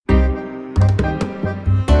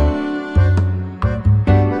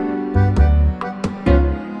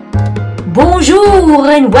Bonjour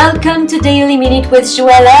and welcome to Daily Minute with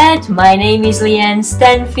Joëlette. My name is Leanne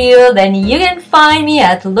Stanfield and you can find me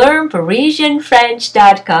at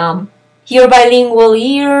learnparisianfrench.com. Your bilingual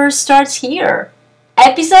year starts here.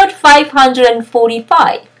 Episode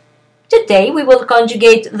 545. Today we will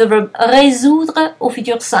conjugate the verb résoudre au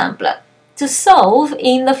futur simple, to solve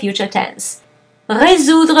in the future tense.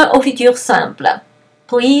 Résoudre au futur simple.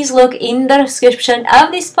 Please look in the description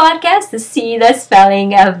of this podcast to see the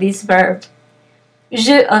spelling of this verb.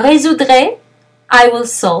 Je résoudrai, I will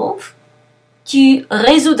solve. Tu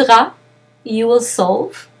résoudras, you will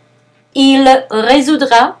solve. Il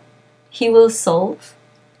résoudra, he will solve.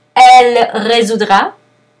 Elle résoudra,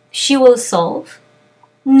 she will solve.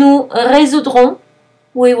 Nous résoudrons,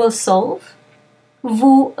 we will solve.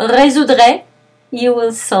 Vous résoudrez, you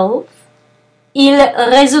will solve. Ils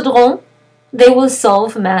résoudront, they will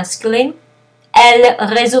solve masculine. Elles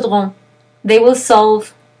résoudront, they will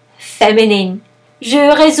solve feminine. Je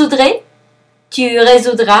résoudrai, tu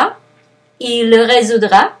résoudras, il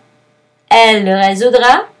résoudra, elle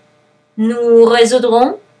résoudra, nous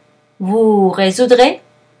résoudrons, vous résoudrez,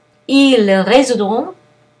 ils résoudront,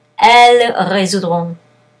 elles résoudront.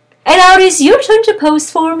 And now it is your turn to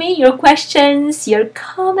post for me your questions, your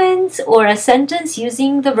comments, or a sentence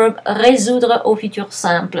using the verb résoudre au futur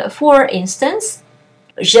simple. For instance,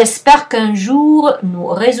 j'espère qu'un jour nous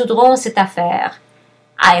résoudrons cette affaire.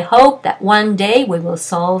 I hope that one day we will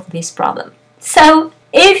solve this problem. So,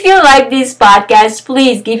 if you like this podcast,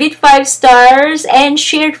 please give it 5 stars and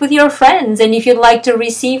share it with your friends. And if you'd like to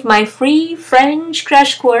receive my free French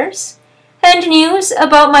crash course and news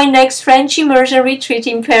about my next French immersion retreat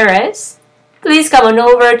in Paris, please come on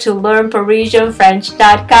over to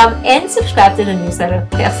learnparisianfrench.com and subscribe to the newsletter.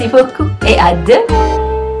 Merci beaucoup et à demain!